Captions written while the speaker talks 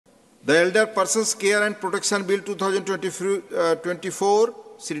The Elder Persons Care and Protection Bill 2024,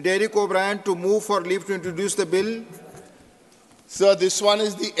 Sri Derek O'Brien to move for leave to introduce the bill. Sir, this one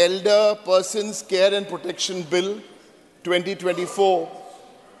is the Elder Persons Care and Protection Bill 2024.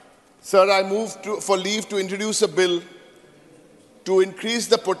 Sir, I move for leave to introduce a bill to increase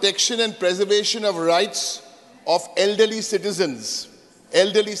the protection and preservation of rights of elderly citizens.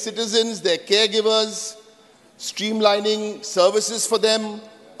 Elderly citizens, their caregivers, streamlining services for them,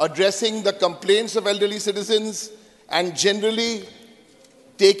 addressing the complaints of elderly citizens, and generally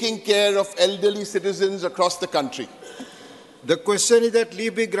taking care of elderly citizens across the country. The question is that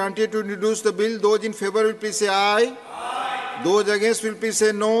leave be granted to introduce the bill. Those in favor will please say aye. Aye. Those against will please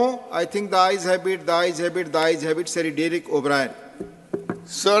say no. I think the ayes have it, the ayes have it, the ayes have it. Sir Derek O'Brien.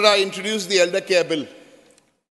 Sir, I introduce the Elder Care Bill.